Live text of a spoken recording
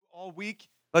all week.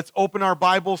 Let's open our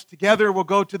Bibles together. We'll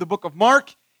go to the book of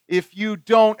Mark. If you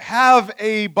don't have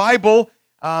a Bible,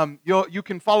 you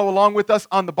can follow along with us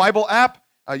on the Bible app.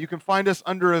 You can find us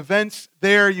under events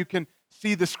there. You can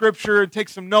see the scripture and take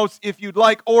some notes if you'd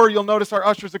like, or you'll notice our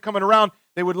ushers are coming around.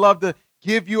 They would love to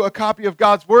give you a copy of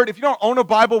God's Word. If you don't own a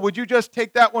Bible, would you just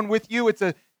take that one with you? It's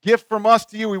a gift from us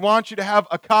to you. We want you to have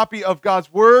a copy of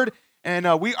God's Word,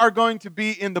 and we are going to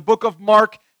be in the book of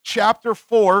Mark, chapter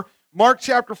 4. Mark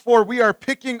chapter 4, we are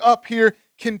picking up here,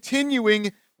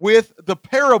 continuing with the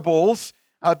parables,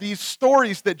 these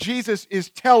stories that Jesus is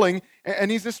telling,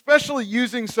 and he's especially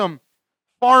using some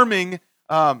farming,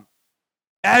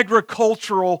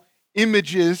 agricultural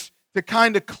images to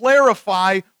kind of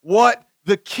clarify what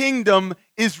the kingdom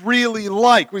is really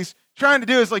like. What he's trying to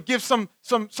do is like give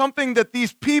something that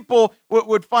these people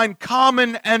would find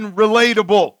common and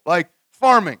relatable, like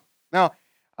farming. Now,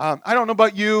 I don't know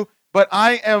about you, but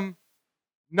I am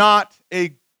not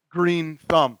a green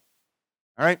thumb.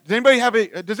 All right? Does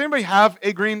anybody have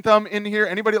a green thumb in here?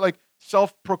 Anybody like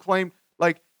self-proclaimed,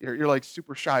 like you're like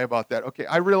super shy about that? Okay,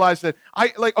 I realize that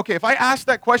if I asked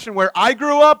that question where I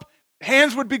grew up,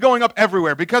 hands would be going up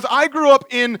everywhere because I grew up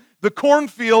in the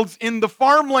cornfields in the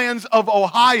farmlands of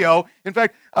Ohio. In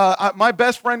fact, my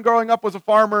best friend growing up was a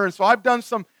farmer, and so I've done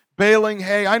some baling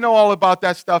hay. I know all about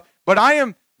that stuff, but I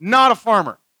am not a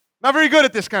farmer. Not very good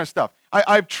at this kind of stuff.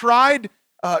 I've tried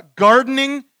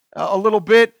gardening a little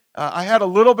bit. I had a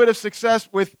little bit of success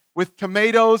with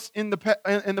tomatoes in the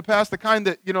past, the kind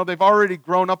that they've already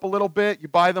grown up a little bit. You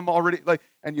buy them already,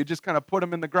 and you just kind of put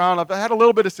them in the ground. I've had a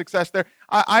little bit of success there.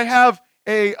 I have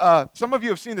some of you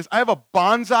have seen this. I have a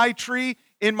bonsai tree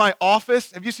in my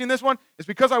office. Have you seen this one? It's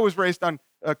because I was raised on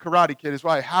Karate Kid is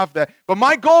why I have that. But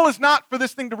my goal is not for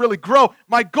this thing to really grow.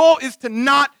 My goal is to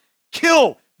not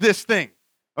kill this thing.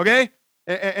 Okay?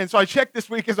 And so I checked this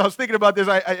week as I was thinking about this.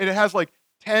 It has like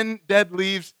 10 dead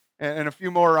leaves and a few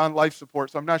more on life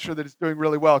support, so I'm not sure that it's doing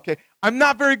really well. Okay, I'm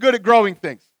not very good at growing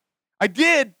things.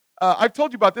 I've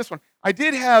told you about this one. I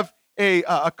did have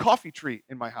a coffee tree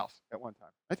in my house at one time.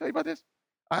 Did I tell you about this?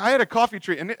 I had a coffee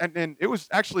tree, and it was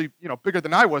actually bigger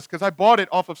than I was because I bought it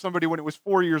off of somebody when it was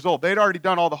 4 years old. They had already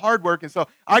done all the hard work, and so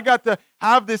I got to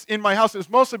have this in my house. It was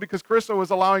mostly because Carissa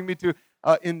was allowing me to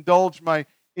indulge my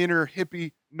inner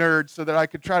hippie nerd so that I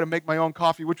could try to make my own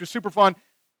coffee, which was super fun.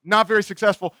 Not very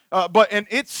successful, and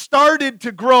it started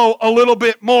to grow a little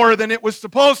bit more than it was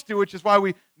supposed to, which is why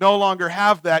we no longer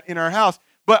have that in our house.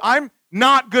 But I'm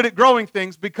not good at growing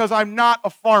things because I'm not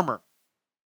a farmer.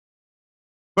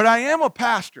 But I am a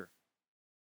pastor.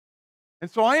 And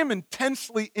so I am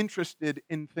intensely interested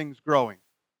in things growing.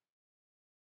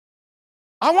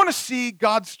 I want to see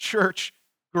God's church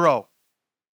grow.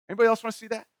 Anybody else want to see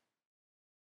that?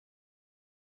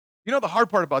 You know the hard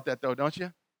part about that, though, don't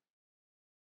you?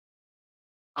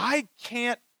 I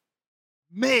can't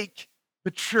make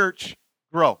the church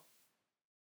grow.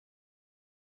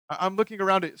 I'm looking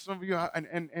around at some of you,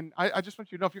 and I just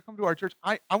want you to know, if you come to our church,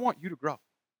 I want you to grow.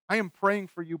 I am praying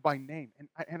for you by name,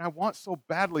 and I want so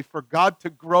badly for God to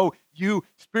grow you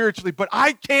spiritually, but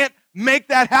I can't make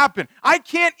that happen. I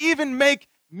can't even make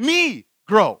me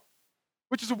grow,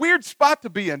 which is a weird spot to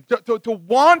be in, to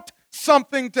want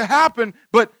something to happen,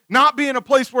 but not be in a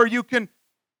place where you can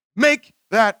make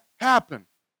that happen.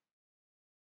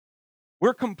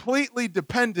 We're completely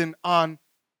dependent on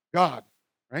God,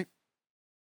 right?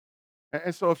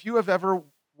 And so if you have ever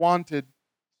wanted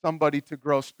somebody to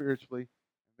grow spiritually,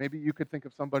 maybe you could think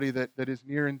of somebody that is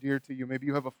near and dear to you. Maybe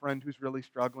you have a friend who's really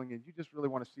struggling and you just really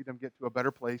want to see them get to a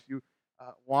better place. You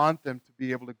want them to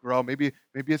be able to grow. Maybe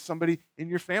it's somebody in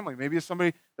your family. Maybe it's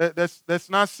somebody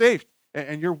that's not saved,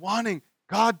 and you're wanting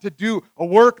God to do a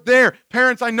work there.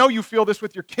 Parents, I know you feel this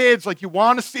with your kids. Like you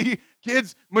want to see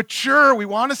kids mature. We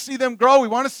want to see them grow. We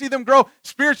want to see them grow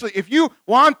spiritually. If you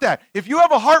want that, if you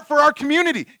have a heart for our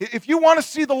community, if you want to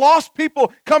see the lost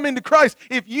people come into Christ,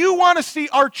 if you want to see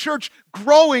our church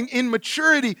growing in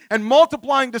maturity and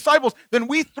multiplying disciples, then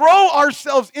we throw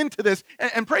ourselves into this.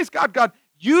 And praise God, God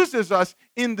uses us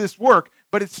in this work,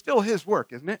 but it's still His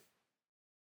work, isn't it?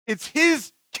 It's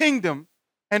His kingdom,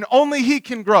 and only He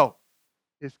can grow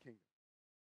His kingdom.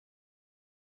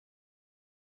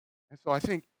 And so I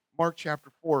think Mark chapter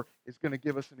 4 is going to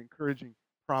give us an encouraging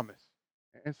promise.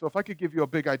 And so if I could give you a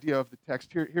big idea of the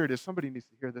text, here it is. Somebody needs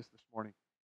to hear this morning.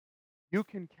 You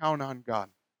can count on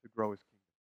God to grow His kingdom.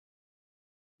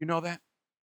 You know that?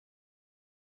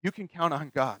 You can count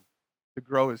on God to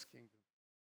grow His kingdom.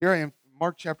 Here I am,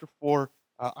 Mark chapter 4.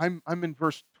 I'm in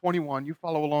verse 21. You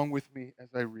follow along with me as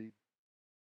I read.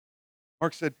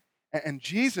 Mark said, and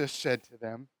Jesus said to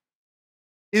them,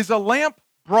 "Is a lamp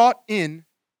brought in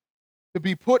to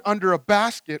be put under a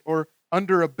basket or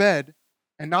under a bed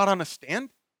and not on a stand?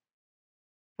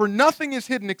 For nothing is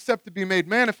hidden except to be made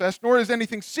manifest, nor is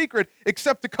anything secret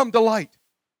except to come to light.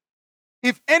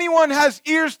 If anyone has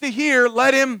ears to hear,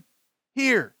 let him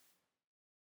hear.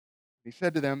 He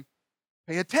said to them,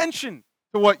 pay attention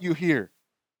to what you hear.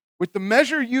 With the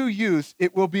measure you use,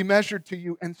 it will be measured to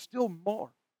you, and still more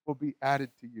will be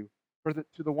added to you.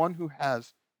 To the one who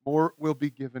has, more will be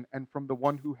given, and from the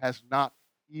one who has not,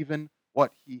 even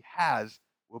what he has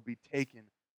will be taken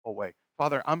away.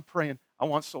 Father, I'm praying. I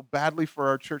want so badly for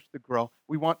our church to grow.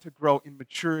 We want to grow in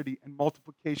maturity and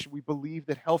multiplication. We believe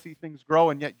that healthy things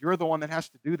grow, and yet you're the one that has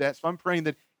to do that. So I'm praying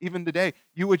that even today,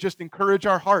 you would just encourage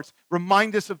our hearts,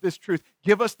 remind us of this truth,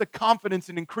 give us the confidence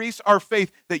and increase our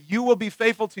faith that you will be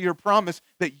faithful to your promise,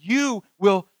 that you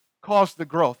will cause the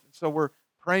growth. And so we're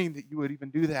praying that you would even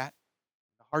do that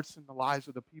in the hearts and the lives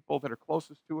of the people that are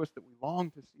closest to us, that we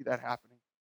long to see that happening.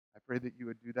 I pray that you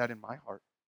would do that in my heart.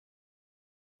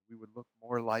 We would look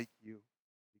more like you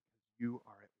because you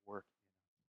are at work in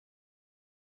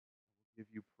us. We'll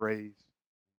give you praise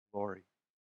and glory.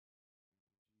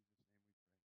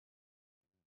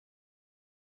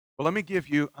 Well, let me give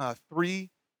you 3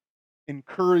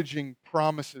 encouraging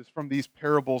promises from these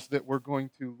parables that we're going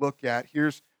to look at.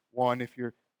 Here's one if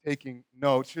you're taking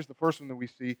notes. Here's the first one that we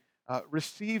see.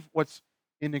 Receive what's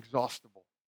inexhaustible.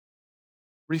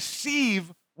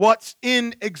 Receive what's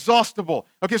inexhaustible.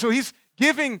 Okay, so he's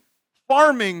giving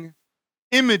farming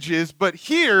images, but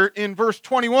here in verse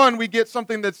 21, we get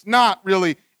something that's not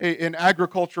really an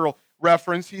agricultural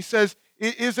reference. He says,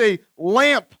 it is a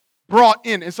lamp brought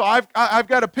in. And so I've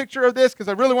got a picture of this because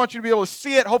I really want you to be able to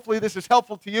see it. Hopefully this is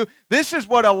helpful to you. This is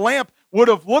what a lamp would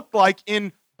have looked like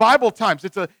in Bible times.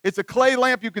 It's a clay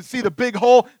lamp. You can see the big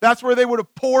hole. That's where they would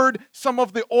have poured some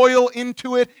of the oil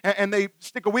into it, and they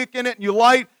stick a wick in it, and you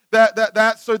light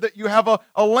that so that you have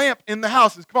a lamp in the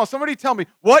house. Come on, somebody tell me,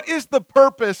 what is the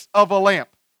purpose of a lamp?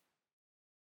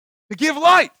 To give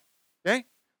light. Okay?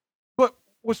 But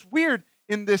what's weird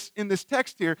in this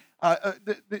text here,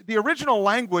 the original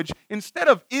language, instead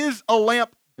of is a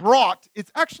lamp brought,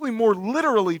 it's actually more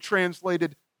literally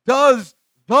translated, does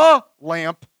the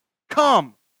lamp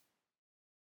come?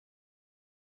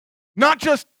 Not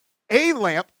just a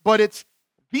lamp, but it's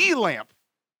the lamp.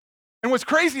 And what's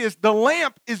crazy is the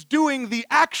lamp is doing the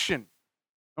action.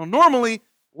 Now, normally,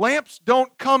 lamps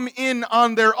don't come in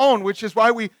on their own, which is why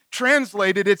we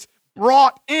translated it's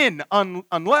brought in,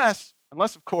 unless,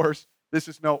 of course, this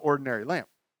is no ordinary lamp.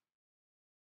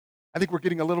 I think we're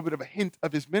getting a little bit of a hint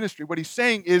of his ministry. What he's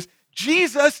saying is,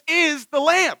 Jesus is the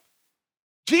lamp.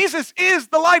 Jesus is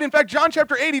the light. In fact, John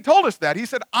chapter 8, he told us that. He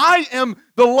said, I am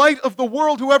the light of the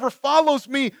world. Whoever follows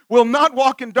me will not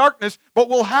walk in darkness, but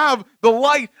will have the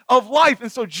light of life.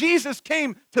 And so Jesus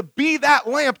came to be that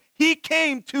lamp. He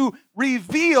came to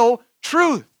reveal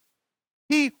truth.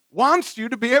 He wants you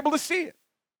to be able to see it.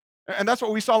 And that's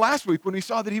what we saw last week when we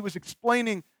saw that he was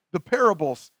explaining the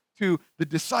parables to the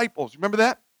disciples. Remember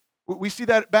that? We see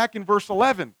that back in verse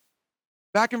 11.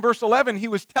 Back in verse 11, he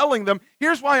was telling them,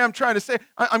 here's why I'm trying to say,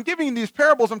 I'm giving you these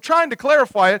parables, I'm trying to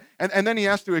clarify it, and then he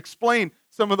has to explain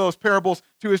some of those parables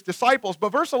to his disciples.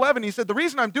 But verse 11, he said, the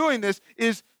reason I'm doing this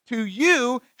is to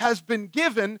you has been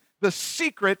given the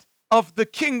secret of the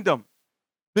kingdom.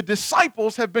 The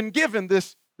disciples have been given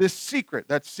this secret.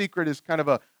 That secret is kind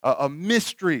of a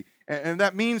mystery, and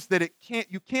that means that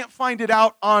you can't find it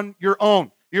out on your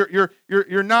own.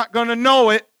 You're not going to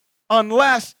know it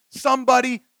unless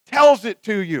somebody tells it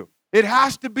to you. It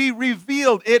has to be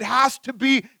revealed. It has to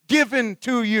be given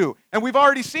to you. And we've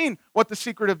already seen what the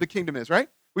secret of the kingdom is, right?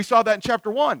 We saw that in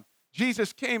chapter 1.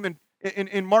 Jesus came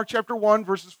in Mark chapter 1,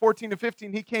 verses 14 to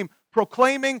 15. He came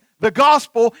proclaiming the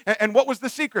gospel. And what was the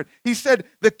secret? He said,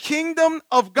 the kingdom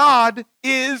of God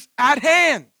is at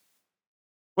hand.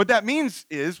 What that means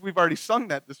is, we've already sung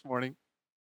that this morning.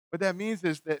 What that means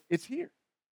is that it's here.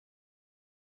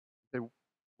 You say,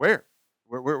 where?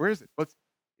 Where is it?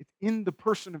 It's in the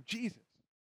person of Jesus.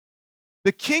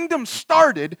 The kingdom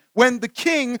started when the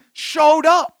king showed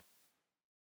up.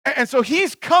 And so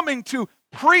he's coming to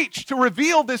preach, to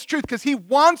reveal this truth, because he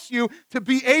wants you to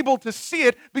be able to see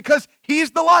it, because he's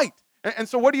the light. And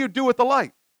so what do you do with the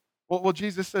light? Well,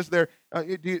 Jesus says there,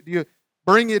 do you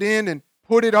bring it in and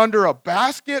put it under a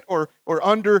basket or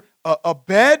under a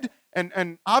bed?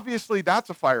 And obviously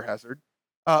that's a fire hazard.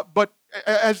 But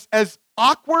as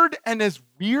awkward and as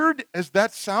weird as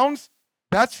that sounds,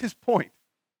 that's his point.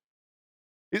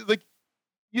 Like,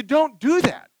 you don't do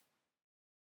that.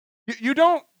 You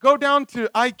don't go down to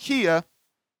IKEA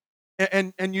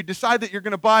and you decide that you're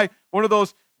going to buy one of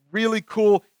those really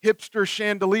cool hipster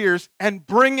chandeliers and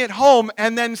bring it home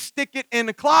and then stick it in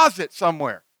a closet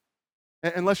somewhere.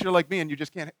 Unless you're like me and you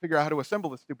just can't figure out how to assemble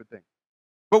this stupid thing.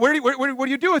 But what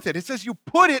do you do with it? It says you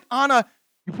put it on a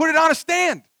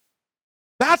stand.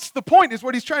 That's the point, is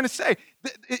what he's trying to say.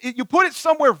 You put it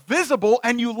somewhere visible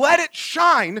and you let it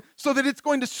shine so that it's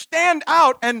going to stand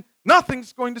out and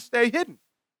nothing's going to stay hidden.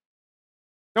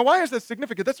 Now, why is that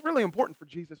significant? That's really important for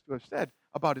Jesus to have said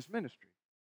about his ministry.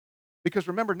 Because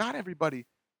remember, not everybody's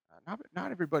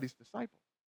disciples,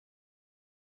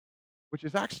 which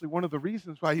is actually one of the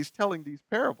reasons why he's telling these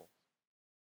parables.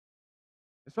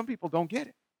 And some people don't get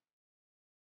it.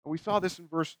 And we saw this in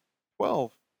verse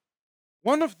 12.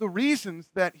 One of the reasons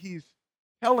that he's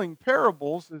telling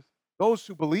parables is those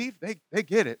who believe, they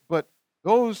get it. But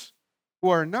those who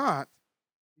are not,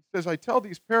 he says, I tell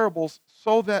these parables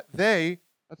so that they,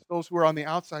 that's those who are on the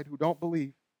outside who don't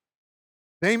believe,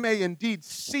 they may indeed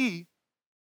see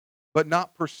but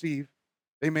not perceive.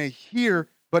 They may hear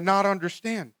but not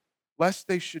understand, lest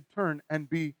they should turn and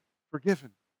be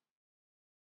forgiven.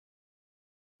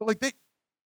 So like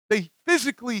they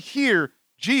physically hear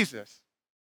Jesus,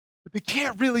 but they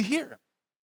can't really hear him.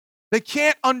 They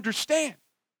can't understand.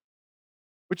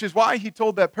 Which is why he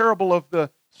told that parable of the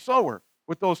sower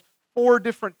with those 4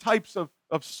 different types of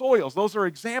soils. Those are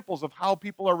examples of how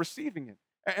people are receiving it.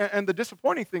 And the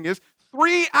disappointing thing is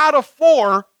 3 out of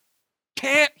 4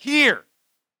 can't hear.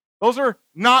 Those are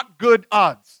not good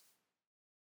odds.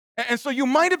 And so you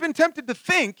might have been tempted to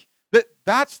think that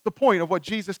that's the point of what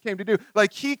Jesus came to do.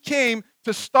 Like he came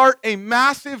to start a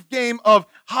massive game of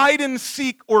hide and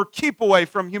seek or keep away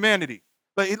from humanity.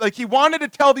 Like he wanted to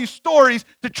tell these stories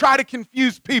to try to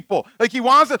confuse people. Like he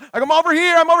wants to, like I'm over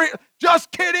here.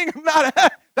 Just kidding. I'm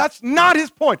not. That's not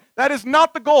his point. That is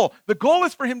not the goal. The goal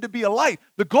is for him to be a light.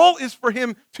 The goal is for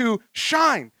him to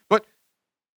shine. But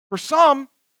for some,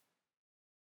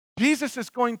 Jesus is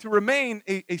going to remain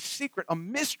a secret, a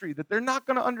mystery that they're not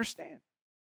going to understand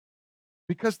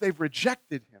because they've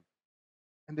rejected him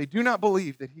and they do not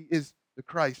believe that he is the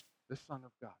Christ, the Son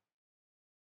of God.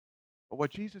 But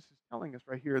what Jesus is telling us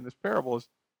right here in this parable is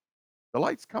the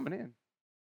light's coming in.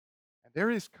 And there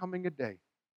is coming a day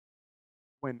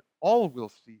when all will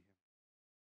see him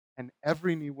and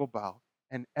every knee will bow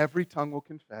and every tongue will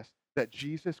confess that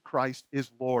Jesus Christ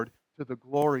is Lord to the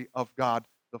glory of God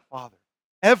the Father.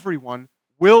 Everyone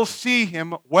will see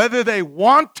him whether they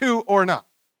want to or not.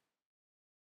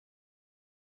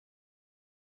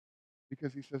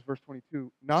 Because he says, verse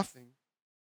 22, nothing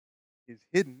is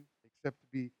hidden except to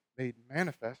be made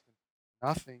manifest.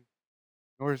 Nothing,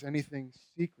 nor is anything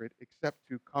secret except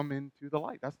to come into the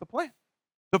light. That's the plan.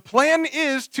 The plan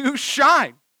is to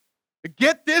shine.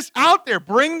 Get this out there.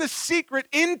 Bring the secret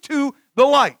into the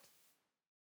light.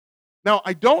 Now,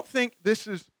 I don't think this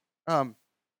is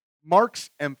Mark's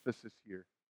emphasis here,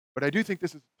 but I do think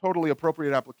this is a totally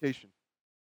appropriate application.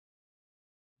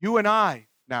 You and I,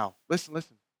 now,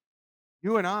 listen.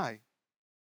 You and I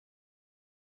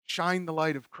shine the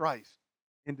light of Christ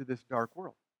into this dark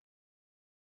world.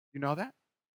 You know that?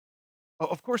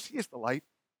 Of course, he is the light.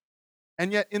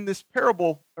 And yet in this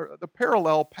parable, or the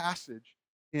parallel passage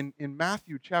in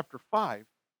Matthew chapter 5,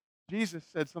 Jesus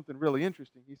said something really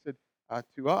interesting. He said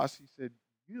to us, he said,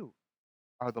 you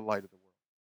are the light of the world.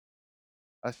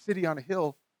 A city on a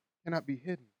hill cannot be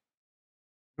hidden,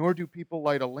 nor do people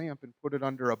light a lamp and put it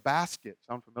under a basket.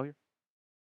 Sound familiar?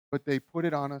 But they put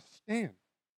it on a stand,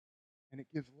 and it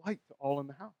gives light to all in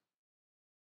the house.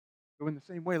 So in the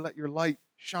same way, let your light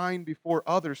shine before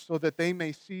others so that they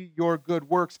may see your good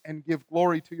works and give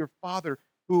glory to your Father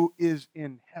who is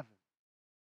in heaven.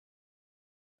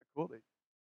 Cool that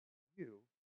you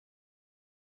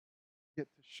get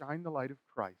to shine the light of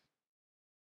Christ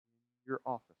in your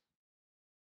office.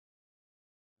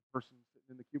 The person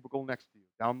sitting in the cubicle next to you,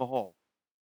 down the hall,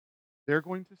 they're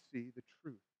going to see the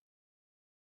truth.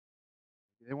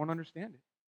 They won't understand it.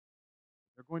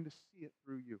 They're going to see it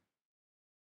through you.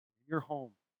 In your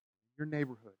home, in your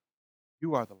neighborhood,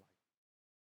 you are the light.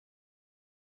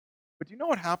 But do you know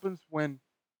what happens when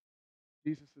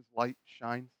Jesus' light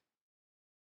shines?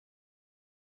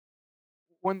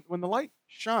 When the light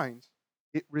shines,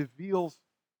 it reveals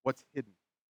what's hidden.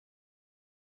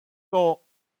 So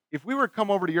if we were to come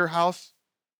over to your house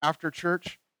after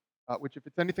church, which if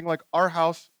it's anything like our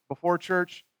house before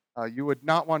church, you would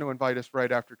not want to invite us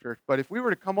right after church. But if we were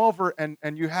to come over and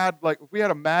you had, like, if we had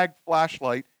a mag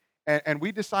flashlight and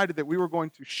we decided that we were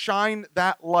going to shine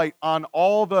that light on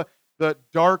all the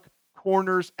dark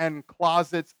corners and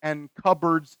closets and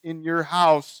cupboards in your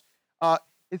house,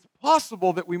 it's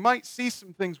possible that we might see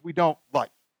some things we don't like.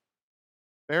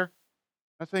 Fair?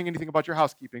 I'm not saying anything about your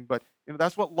housekeeping, but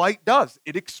that's what light does.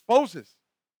 It exposes.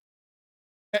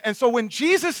 And so when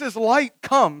Jesus' light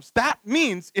comes, that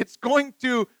means it's going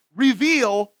to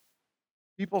reveal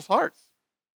people's hearts,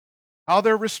 how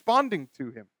they're responding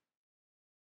to him.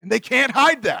 And they can't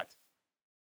hide that,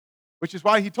 which is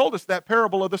why he told us that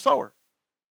parable of the sower,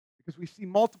 because we see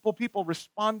multiple people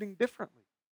responding differently.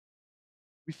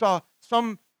 We saw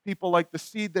some people like the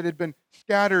seed that had been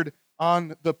scattered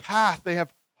on the path. They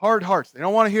have hard hearts. They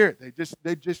don't want to hear it.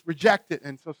 They just reject it.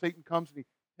 And so Satan comes and he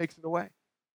takes it away. And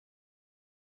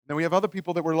then we have other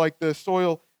people that were like the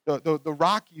soil, the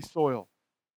rocky soil.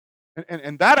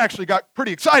 And that actually got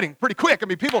pretty exciting pretty quick. I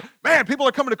mean, people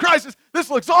are coming to Christ.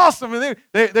 This looks awesome. And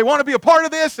they want to be a part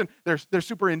of this. And they're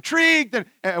super intrigued.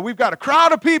 And we've got a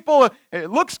crowd of people.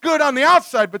 It looks good on the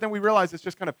outside, but then we realize it's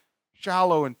just kind of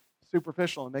shallow and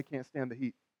superficial, and they can't stand the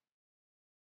heat.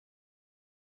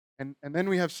 And then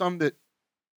we have some that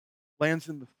lands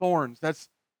in the thorns. That's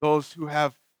those who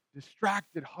have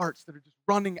distracted hearts that are just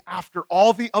running after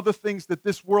all the other things that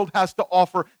this world has to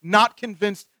offer, not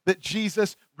convinced that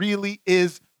Jesus really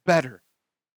is better.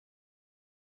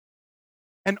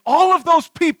 And all of those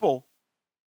people,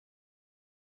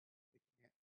 they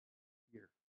can't hear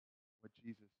what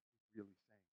Jesus is really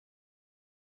saying.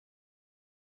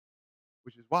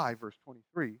 Which is why, verse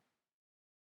 23,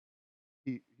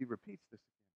 he repeats this again.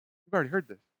 We've already heard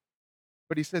this.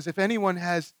 But he says, if anyone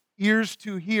has ears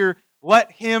to hear,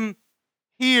 let him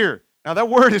hear. Now that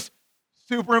word is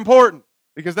super important,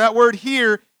 because that word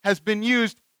hear has been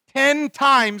used 10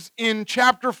 times in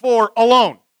chapter 4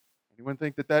 alone. Anyone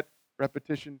think that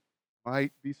repetition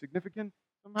might be significant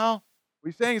somehow? What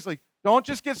he's saying is don't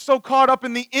just get so caught up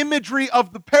in the imagery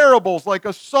of the parables, like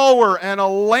a sower and a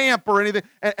lamp or anything,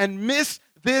 and miss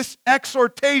this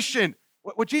exhortation.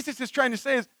 What Jesus is trying to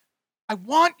say is, I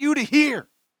want you to hear.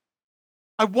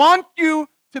 I want you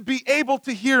to be able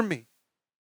to hear me.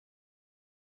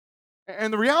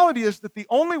 And the reality is that the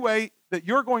only way that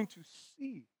you're going to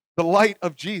see the light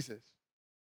of Jesus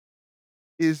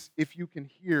is if you can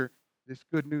hear this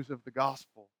good news of the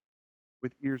gospel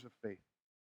with ears of faith.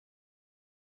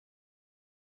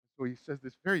 So he says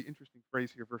this very interesting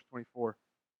phrase here, verse 24.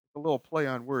 It's a little play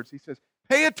on words. He says,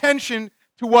 pay attention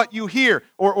to what you hear.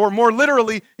 Or more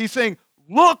literally, he's saying,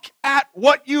 look at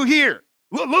what you hear.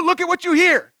 Look at what you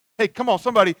hear. Hey, come on,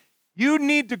 somebody. You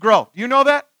need to grow. Do you know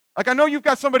that? I know you've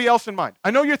got somebody else in mind.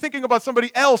 I know you're thinking about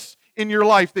somebody else in your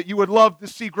life that you would love to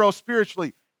see grow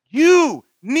spiritually. You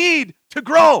need to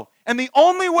grow. And the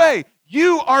only way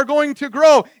you are going to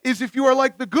grow is if you are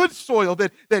like the good soil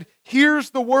that hears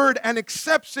the word and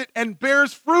accepts it and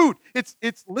bears fruit.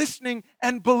 It's listening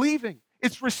and believing.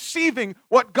 It's receiving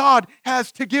what God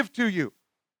has to give to you.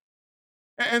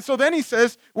 And so then he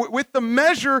says, with the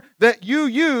measure that you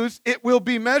use, it will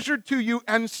be measured to you,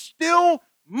 and still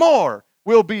more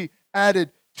will be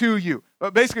added to you.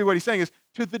 But basically what he's saying is,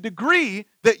 to the degree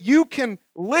that you can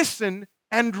listen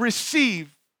and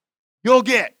receive, you'll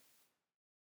get.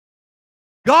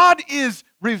 God is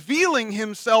revealing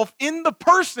himself in the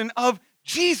person of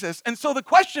Jesus. And so the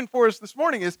question for us this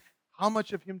morning is, how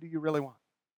much of him do you really want?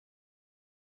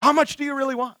 How much do you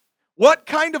really want? What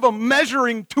kind of a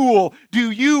measuring tool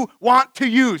do you want to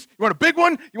use? You want a big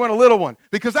one? You want a little one?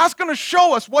 Because that's going to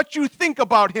show us what you think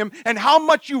about him and how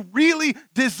much you really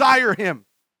desire him.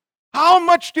 How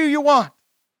much do you want?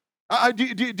 Do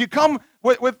you come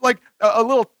with like a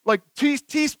little like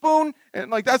teaspoon and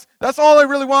like that's all I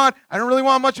really want? I don't really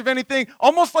want much of anything.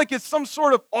 Almost like it's some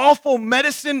sort of awful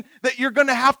medicine that you're going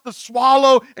to have to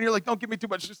swallow, and you're like, don't give me too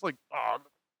much. Just like, oh,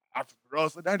 that's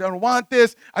gross. I don't want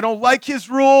this. I don't like his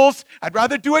rules. I'd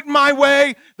rather do it my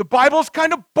way. The Bible's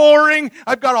kind of boring.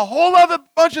 I've got a whole other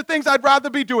bunch of things I'd rather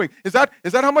be doing. Is that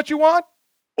how much you want?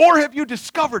 Or have you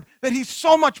discovered that he's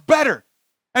so much better?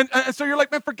 And so you're like,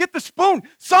 man, forget the spoon.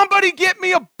 Somebody get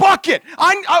me a bucket.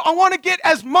 I want to get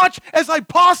as much as I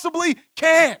possibly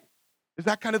can. Is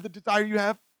that kind of the desire you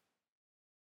have?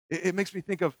 It makes me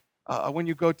think of when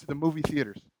you go to the movie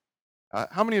theaters.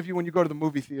 How many of you, when you go to the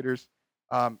movie theaters,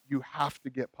 you have to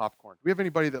get popcorn? Do we have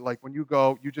anybody that, like, when you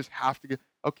go, you just have to get,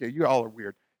 okay, you all are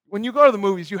weird. When you go to the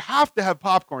movies, you have to have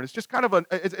popcorn. It's just kind of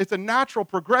it's a natural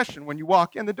progression when you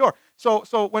walk in the door.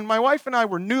 So when my wife and I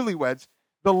were newlyweds,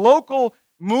 the local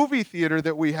movie theater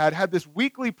that we had this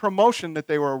weekly promotion that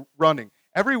they were running.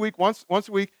 Every week, once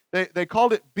a week, they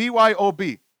called it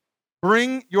BYOB,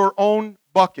 Bring Your Own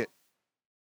Bucket.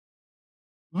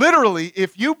 Literally,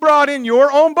 if you brought in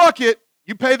your own bucket,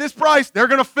 you pay this price, they're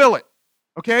going to fill it.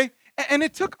 Okay? And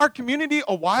it took our community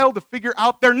a while to figure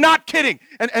out they're not kidding.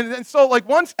 And so, like,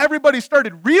 once everybody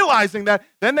started realizing that,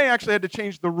 then they actually had to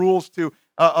change the rules to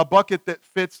a bucket that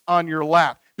fits on your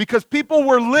lap. Because people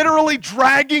were literally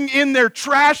dragging in their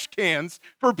trash cans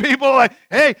for people like,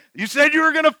 hey, you said you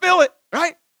were going to fill it,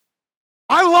 right?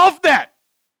 I love that.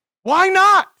 Why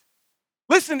not?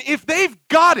 Listen, if they've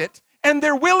got it and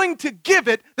they're willing to give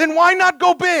it, then why not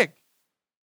go big?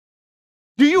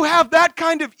 Do you have that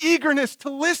kind of eagerness to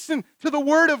listen to the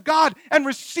Word of God and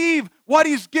receive what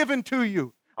He's given to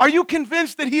you? Are you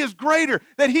convinced that He is greater,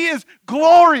 that He is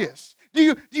glorious?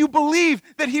 Do you believe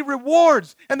that He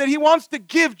rewards and that He wants to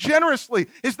give generously?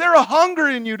 Is there a hunger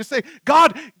in you to say,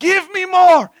 God, give me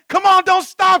more. Come on, don't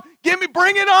stop.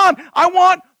 Bring it on. I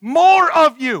want more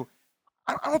of you.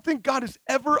 I don't think God is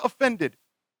ever offended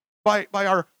by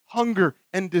our hunger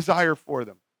and desire for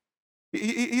them.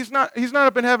 He's not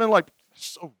up in heaven like,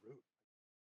 so rude.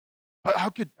 I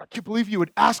can't believe you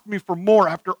would ask me for more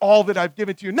after all that I've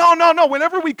given to you. No.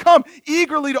 Whenever we come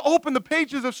eagerly to open the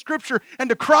pages of Scripture and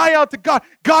to cry out to God,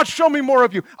 God, show me more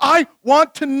of you. I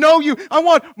want to know you. I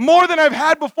want more than I've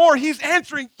had before. He's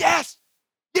answering, yes.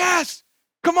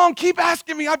 Come on, keep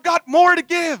asking me. I've got more to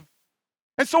give.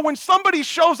 And so when somebody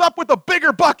shows up with a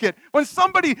bigger bucket, when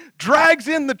somebody drags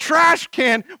in the trash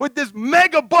can with this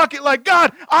mega bucket like,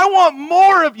 God, I want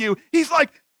more of you. He's like,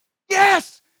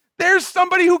 yes, there's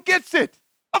somebody who gets it.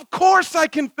 Of course I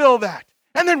can fill that.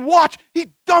 And then watch, he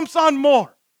dumps on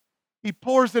more. He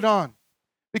pours it on.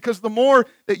 Because the more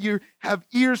that you have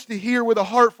ears to hear with a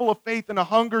heart full of faith and a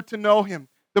hunger to know Him,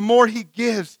 the more He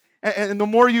gives. And the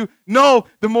more you know,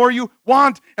 the more you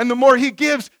want, and the more He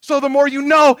gives. So the more you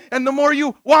know, and the more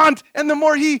you want, and the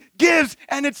more He gives.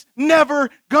 And it's never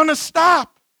going to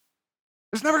stop.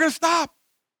 It's never going to stop.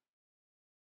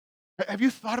 Have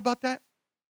you thought about that?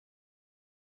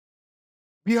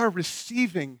 We are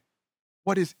receiving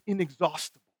what is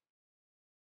inexhaustible.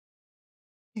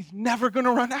 He's never going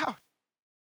to run out.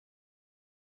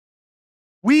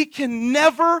 We can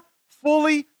never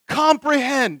fully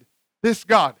comprehend this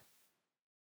God.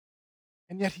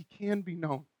 And yet He can be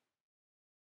known.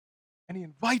 And He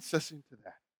invites us into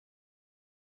that.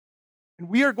 And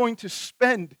we are going to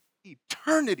spend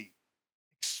eternity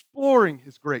exploring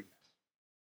His greatness.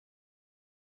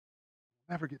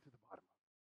 We'll never get to the bottom of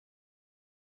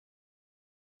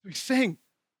it. So He's saying,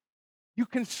 you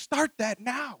can start that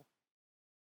now.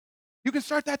 You can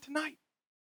start that tonight.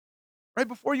 Right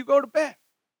before you go to bed.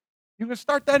 You can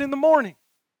start that in the morning.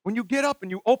 When you get up and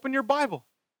you open your Bible.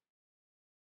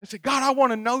 And say, God, I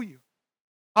want to know you.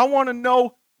 I want to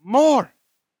know more.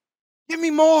 Give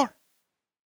me more.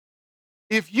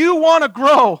 If you want to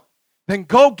grow, then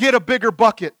go get a bigger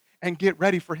bucket and get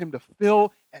ready for Him to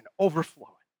fill and overflow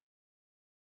it.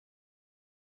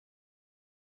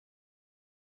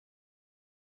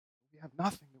 We have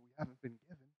nothing that we haven't been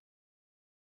given.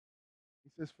 He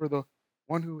says, for the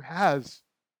one who has,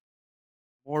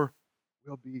 more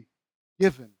will be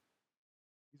given.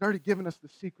 He's already given us the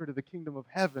secret of the kingdom of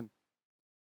heaven.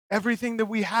 Everything that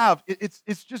we have,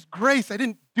 it's just grace. I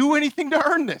didn't do anything to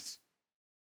earn this.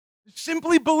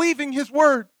 Simply believing His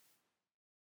word.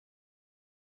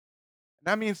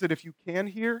 And that means that if you can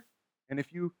hear and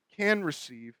if you can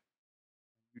receive,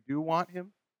 you do want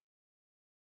Him,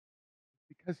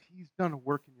 it's because He's done a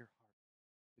work in your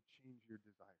heart to change your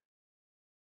desire.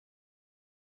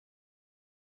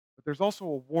 But there's also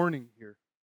a warning here.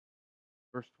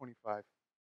 Verse 25.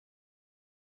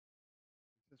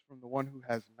 From the one who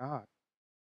has not,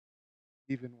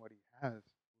 even what he has will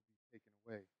be taken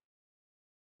away.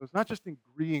 So it's not just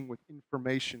agreeing with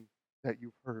information that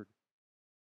you've heard.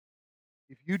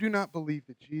 If you do not believe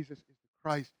that Jesus is the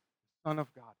Christ, the Son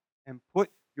of God, and put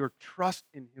your trust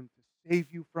in Him to save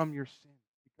you from your sins,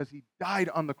 because He died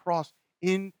on the cross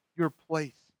in your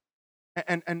place,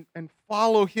 and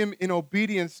follow Him in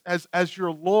obedience as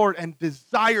your Lord and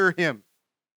desire Him,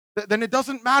 then it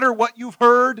doesn't matter what you've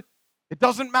heard. It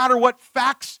doesn't matter what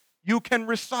facts you can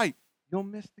recite. You'll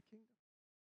miss the kingdom.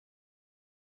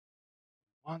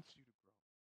 He wants you to grow.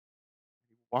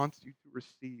 He wants you to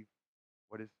receive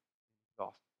what is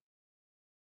inexhaustible.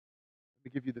 Let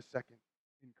me give you the second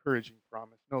encouraging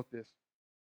promise. Note this.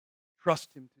 Trust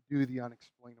Him to do the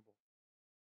unexplainable.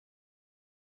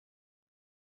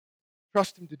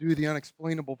 Trust Him to do the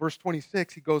unexplainable. Verse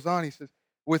 26, he goes on, he says,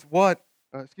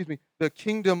 the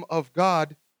kingdom of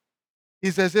God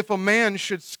is as if a man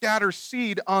should scatter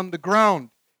seed on the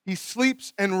ground. He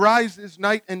sleeps and rises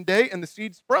night and day, and the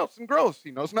seed sprouts and grows.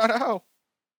 He knows not how.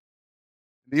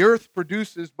 The earth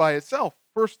produces by itself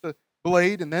first the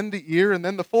blade, and then the ear, and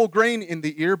then the full grain in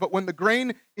the ear. But when the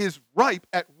grain is ripe,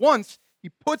 at once He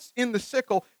puts in the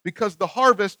sickle, because the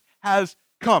harvest has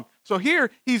come. So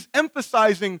here He's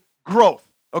emphasizing growth.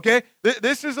 Okay?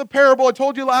 This is a parable. I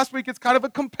told you last week it's kind of a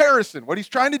comparison. What he's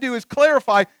trying to do is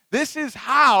clarify this is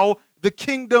how the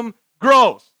kingdom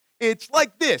grows. It's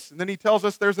like this. And then he tells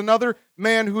us there's another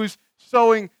man who's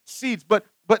sowing seeds. But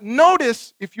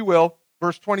notice, if you will,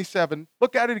 verse 27.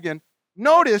 Look at it again.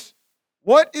 Notice,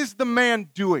 what is the man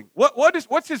doing?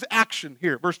 What's his action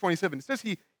here? Verse 27. It says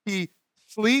he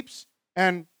sleeps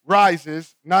and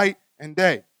rises night and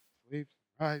day. Sleeps,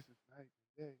 rises, night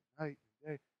and day, night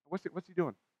and day. What's he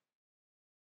doing?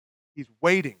 He's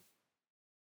waiting.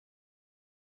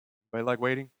 Anybody like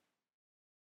waiting?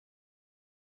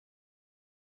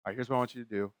 All right, here's what I want you to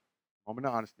do. Moment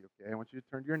of honesty, okay? I want you to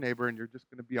turn to your neighbor and you're just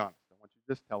going to be honest. I want you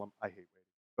to just tell him, I hate waiting.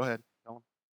 Go ahead, tell him.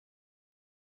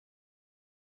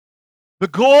 The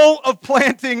goal of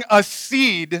planting a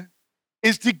seed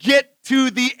is to get to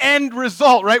the end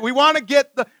result, right? We want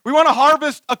to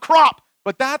harvest a crop,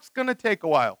 but that's going to take a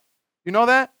while. You know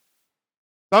that?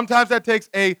 Sometimes that takes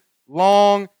a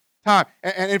long time.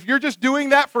 And if you're just doing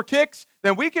that for kicks,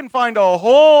 then we can find a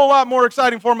whole lot more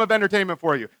exciting form of entertainment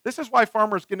for you. This is why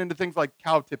farmers get into things like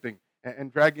cow tipping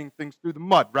and dragging things through the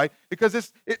mud, right?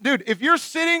 Because dude, if you're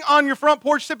sitting on your front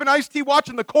porch sipping iced tea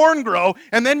watching the corn grow,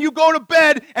 and then you go to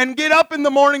bed and get up in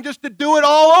the morning just to do it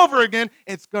all over again,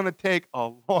 it's going to take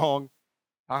a long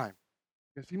time.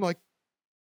 It's going to seem like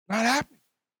not happening.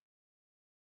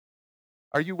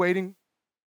 Are you waiting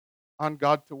on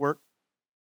God to work?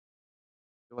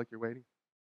 Feel like you're waiting?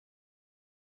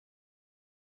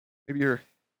 Maybe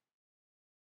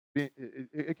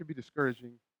it can be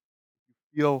discouraging if you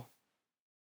feel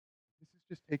this is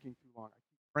just taking too long. I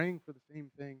keep praying for the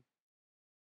same thing.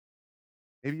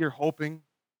 Maybe you're hoping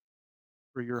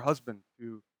for your husband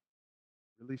to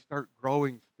really start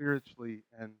growing spiritually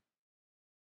and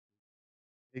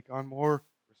take on more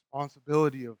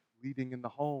responsibility of leading in the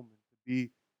home and to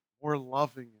be more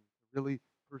loving and to really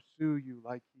pursue you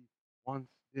like he once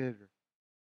did. Or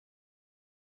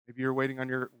maybe you're waiting on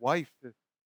your wife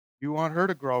you want her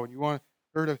to grow and you want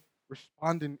her to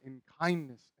respond in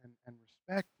kindness and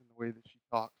respect in the way that she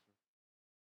talks.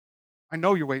 I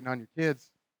know you're waiting on your kids.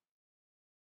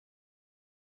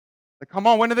 Like, come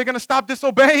on, when are they going to stop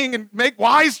disobeying and make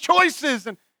wise choices?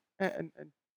 And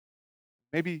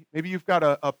maybe you've got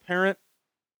a parent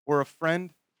or a friend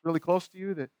that's really close to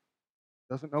you that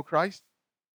doesn't know Christ.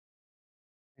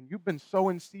 And you've been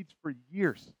sowing seeds for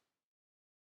years.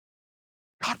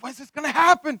 God, when's this going to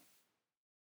happen?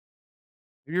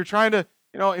 Maybe you're trying to,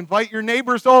 invite your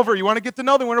neighbors over. You want to get to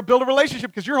know them. You want to build a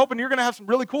relationship because you're hoping you're going to have some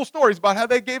really cool stories about how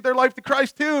they gave their life to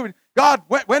Christ too. And God,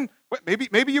 when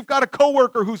maybe you've got a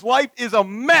coworker whose life is a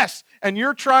mess and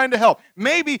you're trying to help.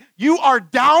 Maybe you are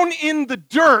down in the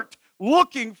dirt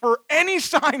looking for any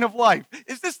sign of life.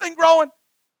 Is this thing growing?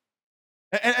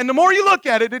 And the more you look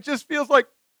at it, it just feels like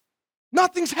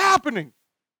nothing's happening.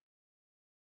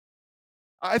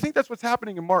 I think that's what's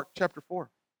happening in Mark chapter 4.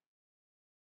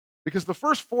 Because the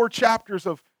first 4 chapters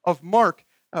of Mark,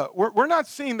 we're not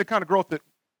seeing the kind of growth that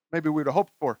maybe we would have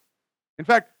hoped for. In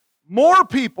fact, more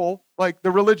people, like the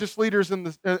religious leaders and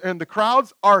the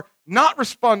crowds, are not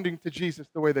responding to Jesus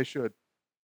the way they should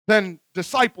than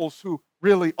disciples who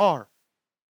really are.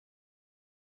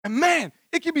 And man,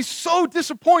 it can be so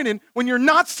disappointing when you're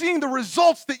not seeing the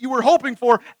results that you were hoping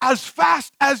for as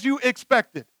fast as you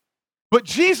expected. But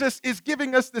Jesus is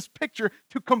giving us this picture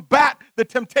to combat the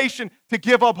temptation to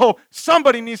give up hope.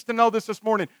 Somebody needs to know this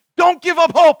morning. Don't give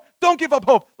up hope. Don't give up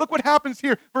hope. Look what happens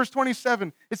here. Verse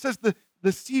 27. It says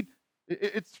the seed,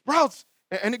 it sprouts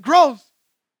and it grows.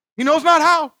 He knows not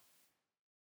how.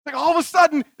 Like all of a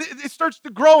sudden, it starts to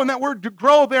grow, and that word to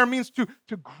grow there means to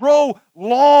grow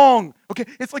long. Okay,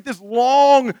 it's like this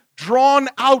long,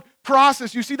 drawn-out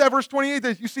process. You see that verse 28,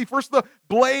 that you see first the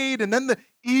blade, and then the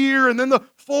ear, and then the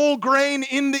full grain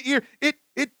in the ear.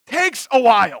 It takes a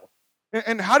while.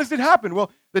 And how does it happen? Well,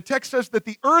 the text says that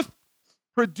the earth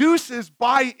produces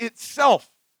by itself.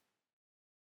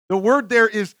 The word there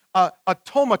is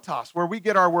automatos, where we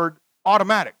get our word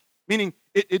automatic, meaning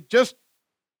it just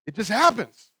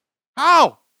happens.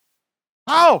 How?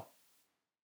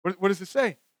 What does it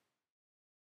say?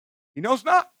 He knows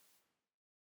not.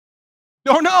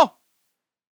 Don't know.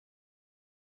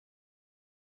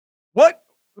 Let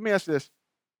me ask you this.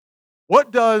 What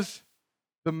does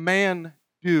the man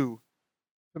do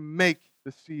to make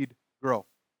the seed grow?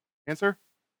 Answer?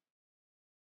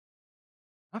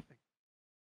 Nothing.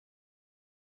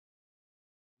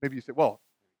 Maybe you say, well,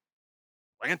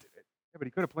 planted it. Yeah, but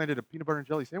he could have planted a peanut butter and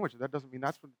jelly sandwich. That doesn't mean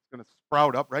that's what's going to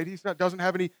sprout up, right? He doesn't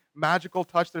have any magical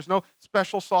touch. There's no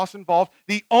special sauce involved.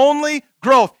 The only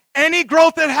growth, any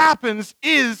growth that happens,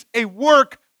 is a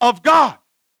work of God.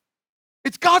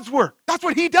 It's God's work. That's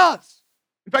what he does.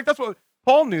 In fact, that's what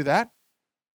Paul knew that.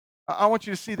 I want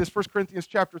you to see this, 1 Corinthians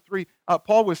chapter 3.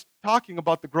 Paul was talking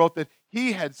about the growth that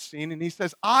he had seen, and he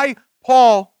says,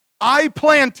 Paul, I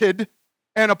planted,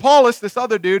 and Apollos, this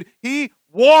other dude, he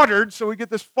watered. So we get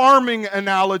this farming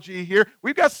analogy here.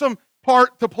 We've got some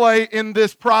part to play in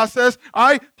this process.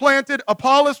 I planted,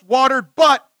 Apollos watered,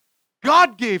 but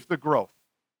God gave the growth.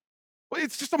 Well,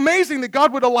 it's just amazing that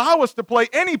God would allow us to play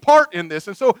any part in this.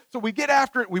 And so we get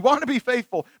after it. We want to be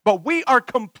faithful, but we are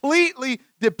completely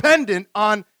dependent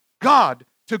on God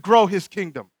to grow his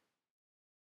kingdom.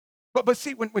 But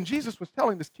see, when Jesus was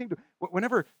telling this kingdom,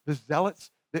 whenever the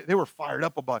zealots, they were fired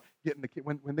up about getting the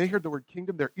kingdom. When they heard the word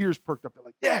kingdom, their ears perked up. They're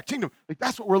like, yeah, kingdom. Like,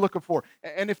 that's what we're looking for.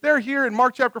 And if they're here in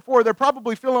Mark chapter 4, they're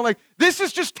probably feeling like, this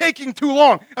is just taking too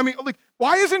long. I mean, like,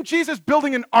 why isn't Jesus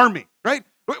building an army, right?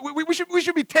 We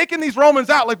should be taking these Romans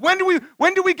out. Like, when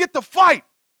do we get to fight?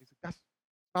 He's like, that's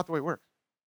not the way it works.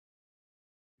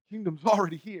 The kingdom's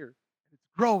already here. It's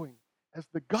growing as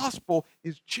the gospel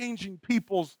is changing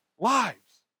people's lives.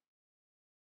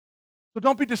 So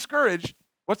don't be discouraged.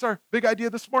 What's our big idea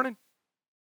this morning?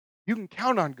 You can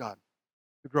count on God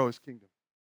to grow his kingdom.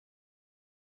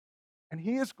 And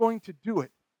he is going to do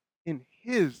it in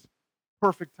his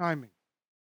perfect timing,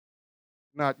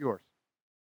 not yours.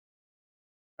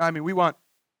 I mean, we want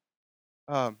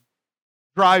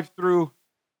drive-through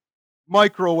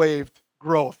microwaved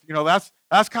growth. You know, that's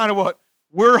kind of what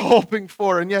we're hoping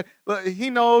for. And yet, he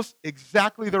knows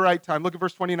exactly the right time. Look at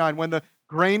verse 29. When the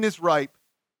grain is ripe,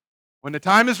 when the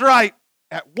time is right,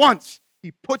 at once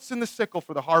he puts in the sickle,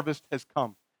 for the harvest has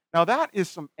come. Now, that is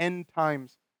some end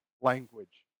times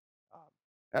language.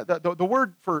 The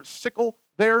word for sickle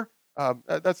there,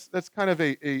 that's kind of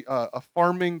a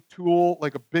farming tool,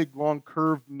 like a big, long,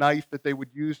 curved knife that they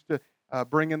would use to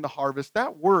bring in the harvest.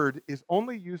 That word is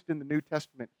only used in the New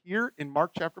Testament here in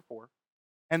Mark chapter 4,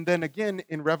 and then again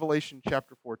in Revelation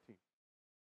chapter 14.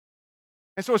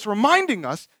 And so it's reminding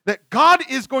us that God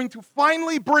is going to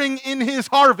finally bring in his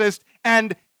harvest,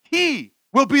 and he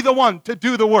will be the one to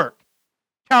do the work.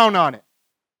 Count on it.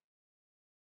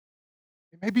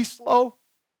 It may be slow,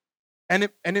 and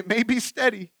it may be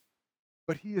steady,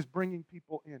 but he is bringing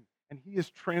people in, and he is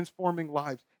transforming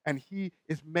lives, and he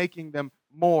is making them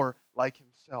more like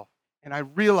himself. And I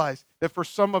realize that for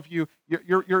some of you,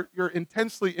 you're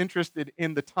intensely interested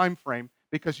in the time frame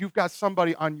because you've got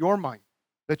somebody on your mind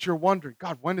that you're wondering,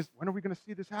 God, when are we going to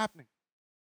see this happening?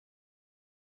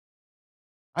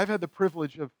 I've had the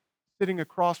privilege of sitting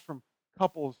across from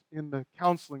couples in the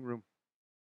counseling room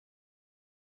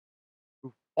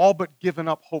who've all but given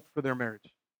up hope for their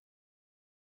marriage.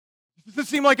 It doesn't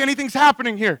seem like anything's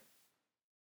happening here.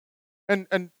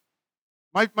 And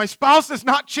my spouse is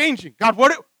not changing. God,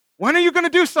 when are you going to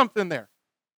do something there?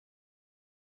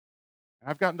 And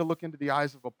I've gotten to look into the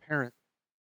eyes of a parent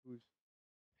who's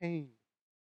pained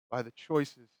by the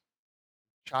choices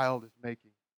the child is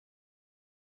making.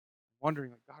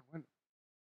 Wondering, like, God, when? I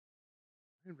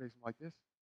didn't raise him like this.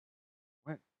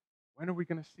 When are we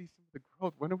going to see some of the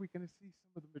growth? When are we going to see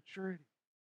some of the maturity?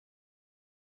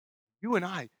 You and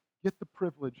I get the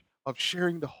privilege of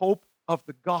sharing the hope of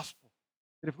the gospel.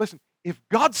 That if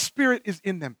God's Spirit is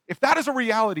in them, if that is a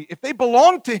reality, if they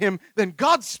belong to him, then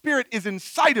God's Spirit is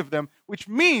inside of them, which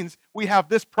means we have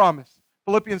this promise.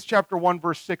 Philippians chapter 1,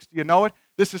 verse 6. Do you know it?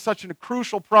 This is such a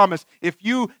crucial promise. If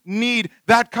you need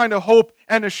that kind of hope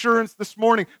and assurance this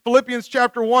morning, Philippians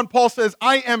chapter 1, Paul says,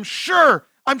 I'm sure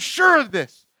of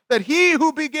this, that he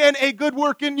who began a good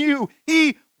work in you,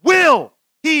 he will,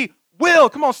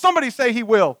 come on, somebody say he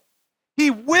will. He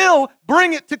will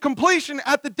bring it to completion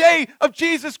at the day of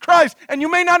Jesus Christ. And you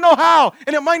may not know how,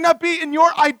 and it might not be in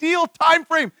your ideal time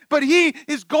frame, but he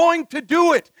is going to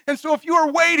do it. And so if you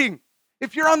are waiting,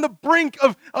 if you're on the brink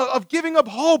of giving up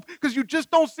hope because you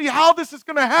just don't see how this is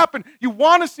going to happen, you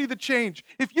want to see the change.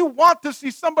 If you want to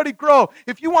see somebody grow,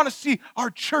 if you want to see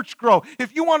our church grow,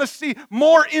 if you want to see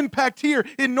more impact here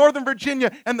in Northern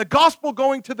Virginia and the gospel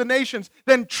going to the nations,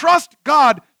 then trust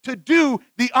God to do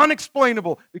the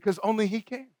unexplainable because only he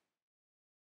can.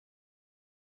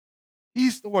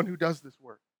 He's the one who does this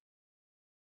work.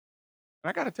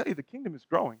 And I got to tell you, the kingdom is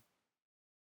growing.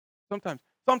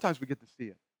 Sometimes we get to see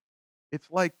it. It's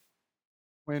like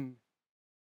when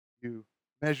you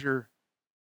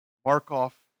mark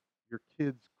off your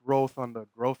kid's growth on the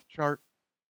growth chart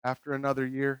after another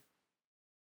year.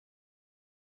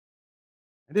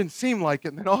 It didn't seem like it,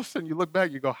 and then all of a sudden you look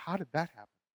back, you go, how did that happen?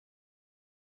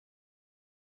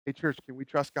 Hey, church, can we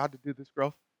trust God to do this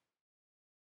growth?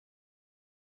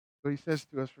 So he says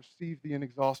to us, receive the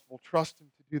inexhaustible, trust him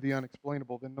to do the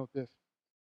unexplainable. Then note this,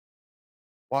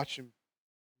 watch him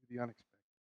do the unexpected.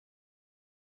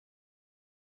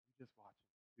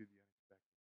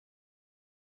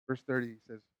 Verse 30, he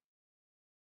says,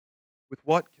 with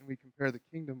what can we compare the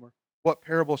kingdom, or what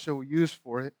parable shall we use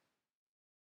for it?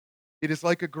 It is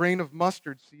like a grain of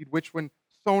mustard seed, which when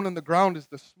sown in the ground is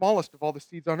the smallest of all the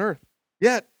seeds on earth.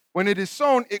 Yet, when it is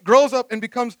sown, it grows up and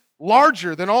becomes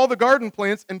larger than all the garden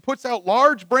plants and puts out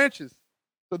large branches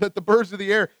so that the birds of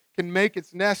the air can make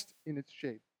its nest in its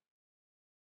shade.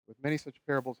 With many such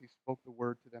parables, he spoke the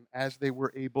word to them as they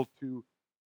were able to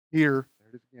hear. There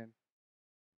it is again.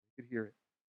 They could hear it.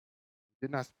 He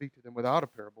did not speak to them without a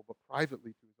parable, but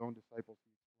privately to his own disciples,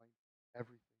 he explained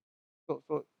everything.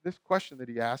 So this question that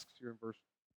he asks here in verse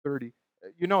 30,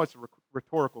 you know it's a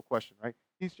rhetorical question, right?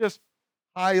 He's just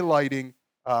highlighting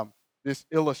this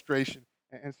illustration.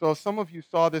 And so some of you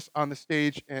saw this on the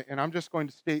stage, and I'm just going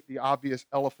to state the obvious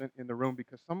elephant in the room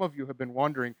because some of you have been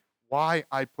wondering why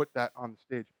I put that on the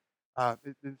stage. I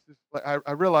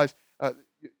realize,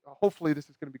 hopefully this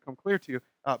is going to become clear to you,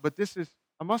 but this is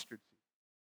a mustard seed.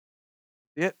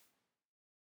 It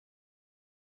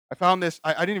I found this.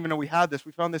 I didn't even know we had this.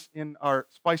 We found this in our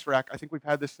spice rack. I think we've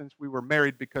had this since we were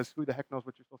married because who the heck knows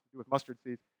what you're supposed to do with mustard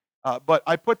seeds. But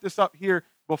I put this up here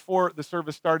before the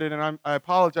service started, and I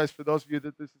apologize for those of you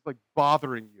that this is like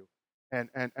bothering you. And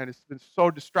it's been so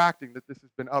distracting that this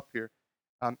has been up here.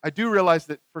 I do realize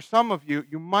that for some of you,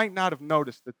 you might not have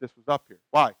noticed that this was up here.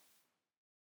 Why?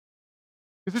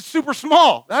 Because it's super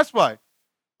small. That's why.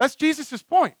 That's Jesus'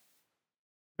 point.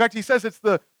 In fact, he says it's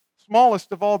the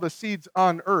smallest of all the seeds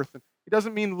on earth. And he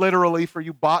doesn't mean literally for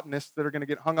you botanists that are going to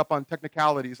get hung up on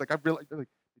technicalities. Like, I've realized, did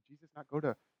Jesus not go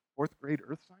to fourth grade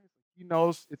earth science? He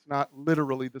knows it's not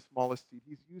literally the smallest seed.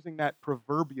 He's using that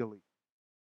proverbially.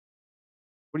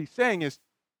 What he's saying is,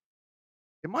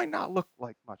 it might not look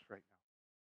like much right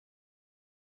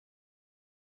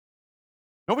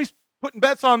now. Nobody's putting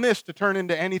bets on this to turn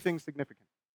into anything significant.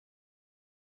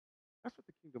 That's what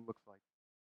the kingdom looks like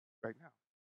right now.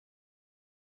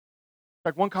 In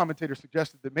fact, one commentator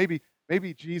suggested that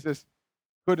maybe Jesus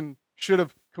could and should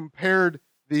have compared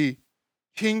the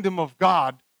kingdom of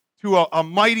God to a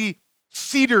mighty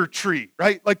cedar tree,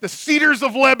 right? Like the cedars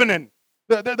of Lebanon.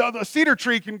 The cedar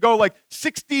tree can go like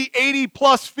 60, 80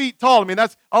 plus feet tall. I mean,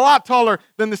 that's a lot taller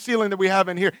than the ceiling that we have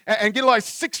in here. And get like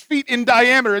 6 feet in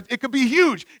diameter. It could be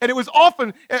huge. And it was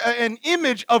often an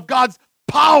image of God's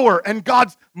power and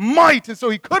God's might. And so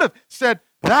he could have said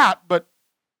that, but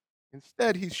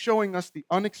instead, he's showing us the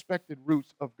unexpected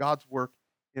roots of God's work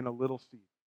in a little seed.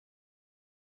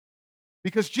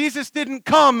 Because Jesus didn't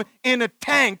come in a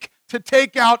tank to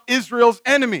take out Israel's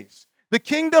enemies. The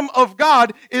kingdom of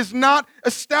God is not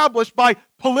established by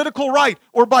political right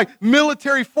or by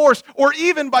military force or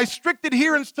even by strict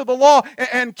adherence to the law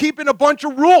and keeping a bunch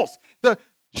of rules.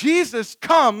 Jesus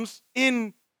comes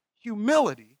in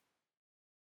humility,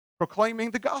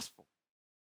 proclaiming the gospel.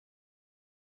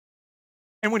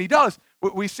 And when he does,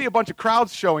 we see a bunch of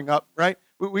crowds showing up, right?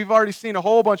 We've already seen a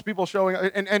whole bunch of people showing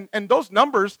up. And those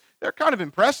numbers, they're kind of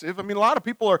impressive. I mean, a lot of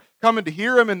people are coming to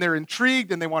hear him, and they're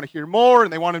intrigued, and they want to hear more,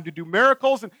 and they want him to do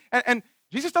miracles. And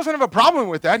Jesus doesn't have a problem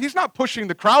with that. He's not pushing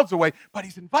the crowds away, but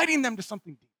he's inviting them to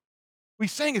something deep. What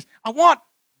he's saying is, I want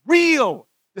real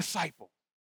disciples.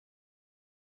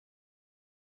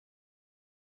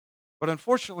 But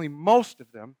unfortunately, most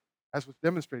of them, as was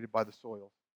demonstrated by the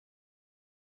soil,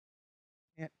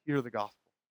 can't hear the gospel.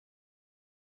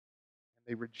 And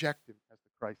they reject him as the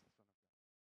Christ, the Son of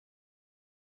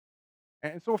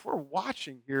God. And so if we're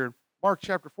watching here in Mark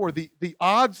chapter 4, the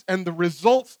odds and the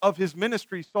results of his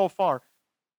ministry so far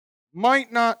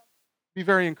might not be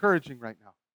very encouraging right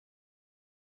now.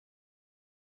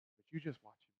 But you just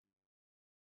watch him.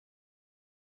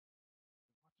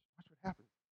 Watch what happens.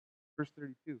 Verse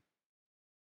 32.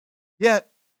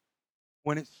 Yet,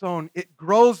 when it's sown, it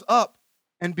grows up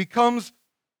and becomes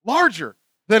larger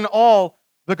than all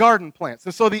the garden plants.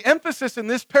 And so the emphasis in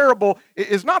this parable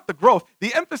is not the growth.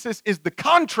 The emphasis is the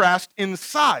contrast in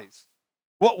size.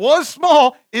 What was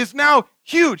small is now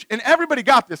huge. And everybody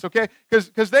got this, okay?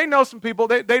 Because they know some people.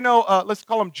 They know, let's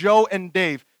call them Joe and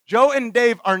Dave. Joe and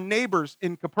Dave are neighbors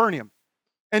in Capernaum.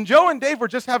 And Joe and Dave were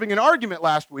just having an argument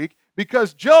last week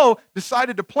because Joe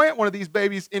decided to plant one of these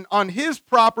babies on his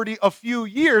property a few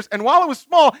years. And while it was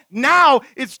small, now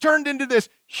it's turned into this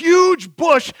huge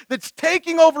bush that's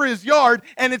taking over his yard,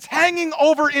 and it's hanging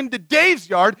over into Dave's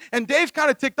yard. And Dave's kind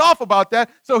of ticked off about that.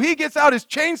 So he gets out his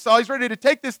chainsaw. He's ready to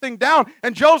take this thing down.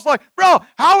 And Joe's like, bro,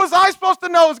 how was I supposed to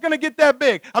know it was going to get that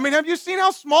big? I mean, have you seen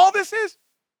how small this is?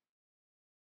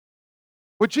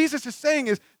 What Jesus is saying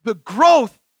is the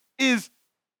growth is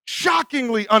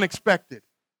shockingly unexpected.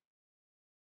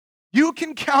 You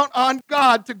can count on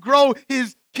God to grow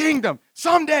his kingdom.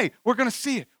 Someday we're going to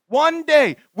see it. one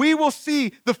day we will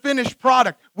see the finished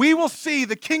product. We will see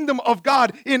the kingdom of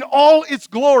God in all its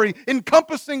glory,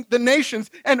 encompassing the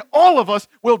nations, and all of us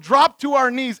will drop to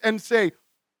our knees and say,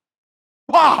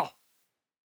 wow,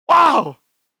 wow,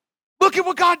 look at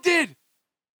what God did.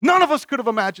 None of us could have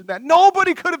imagined that.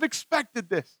 Nobody could have expected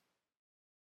this.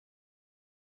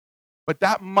 But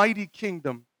that mighty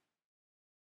kingdom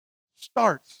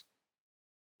starts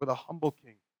with a humble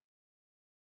king.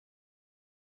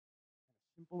 A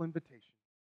simple invitation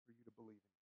for you to believe in.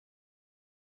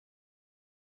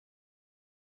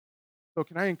 So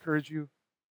can I encourage you?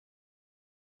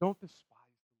 Don't despise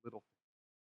the little things.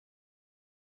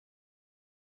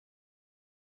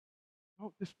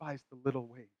 Don't despise the little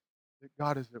ways that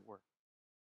God is at work.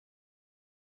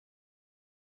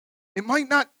 It might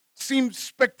not seem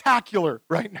spectacular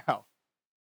right now.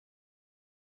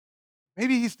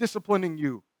 Maybe he's disciplining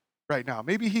you right now.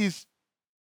 Maybe he's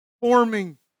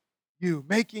forming you,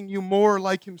 making you more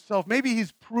like himself. Maybe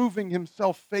he's proving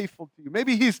himself faithful to you.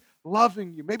 Maybe he's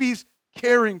loving you. Maybe he's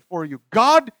caring for you.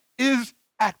 God is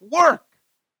at work.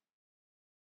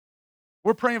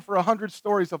 We're praying for 100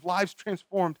 stories of lives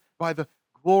transformed by the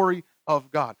glory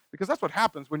of God. Because that's what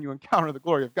happens when you encounter the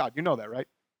glory of God. You know that, right?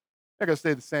 You're not going to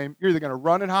stay the same. You're either going to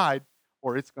run and hide,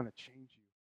 or it's going to change you,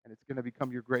 and it's going to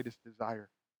become your greatest desire.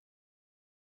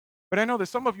 But I know that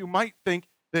some of you might think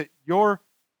that your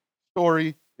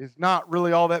story is not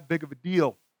really all that big of a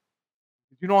deal.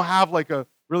 You don't have like a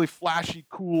really flashy,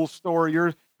 cool story.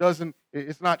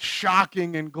 It's not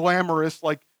shocking and glamorous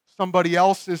like somebody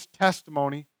else's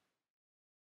testimony.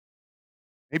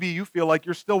 Maybe you feel like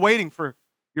you're still waiting for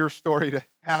your story to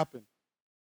happen.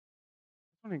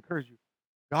 I want to encourage you.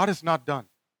 God is not done.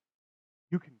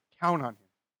 You can count on him.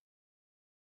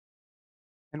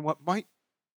 And what might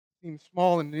seem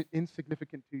small and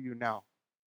insignificant to you now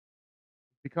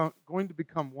is going to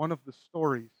become one of the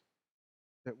stories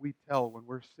that we tell when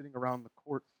we're sitting around the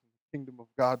courts in the kingdom of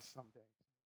God someday.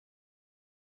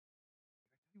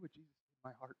 I see what Jesus did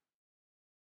in my heart.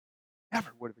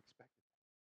 Never would have expected that.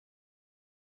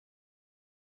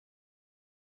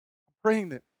 I'm praying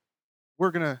that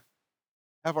we're going to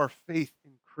have our faith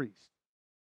increased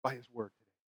by his word today.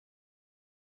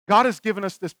 God has given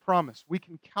us this promise. We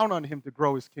can count on him to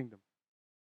grow his kingdom.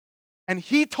 And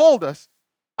he told us,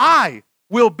 I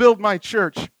will build my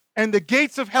church, and the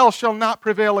gates of hell shall not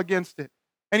prevail against it.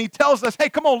 And he tells us, hey,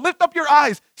 come on, lift up your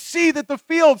eyes. See that the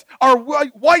fields are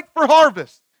white for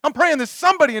harvest. I'm praying that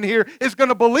somebody in here is going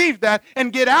to believe that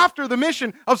and get after the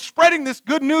mission of spreading this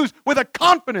good news with a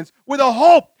confidence, with a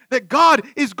hope that God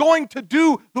is going to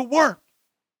do the work.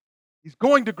 He's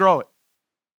going to grow it.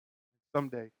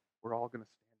 Someday, we're all going to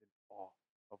stand in awe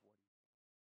of what he's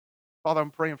doing. Father,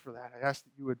 I'm praying for that. I ask that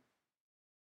you would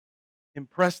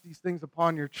impress these things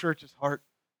upon your church's heart,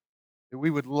 that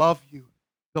we would love you,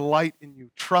 delight in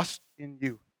you, trust in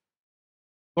you.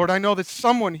 Lord, I know that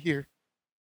someone here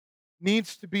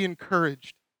needs to be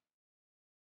encouraged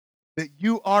that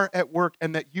you are at work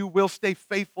and that you will stay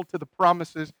faithful to the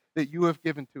promises that you have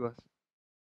given to us.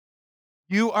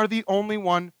 You are the only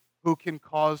one who can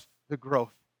cause the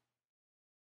growth.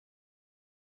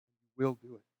 You will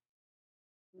do it.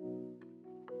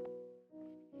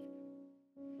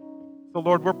 So,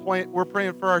 Lord, we're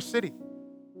praying for our city.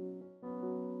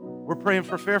 We're praying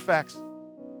for Fairfax.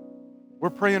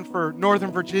 We're praying for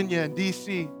Northern Virginia and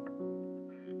D.C.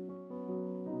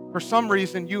 For some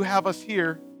reason, you have us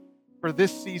here for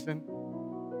this season,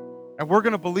 and we're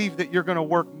going to believe that you're going to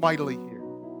work mightily here.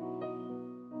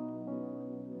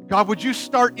 God, would you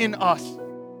start in us?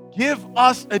 Give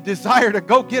us a desire to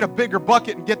go get a bigger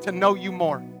bucket and get to know you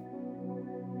more.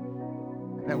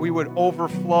 And that we would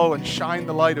overflow and shine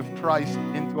the light of Christ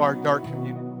into our dark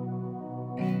community.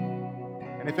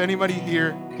 And if anybody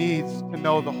here needs to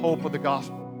know the hope of the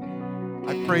gospel,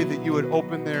 I pray that you would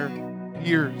open their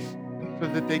ears so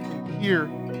that they can hear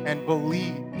and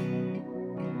believe.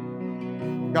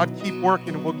 God, keep working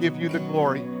and we'll give you the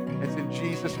glory. It's in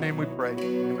Jesus' name we pray.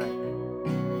 Amen.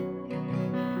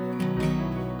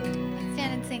 Let's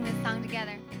stand and sing this song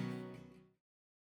together.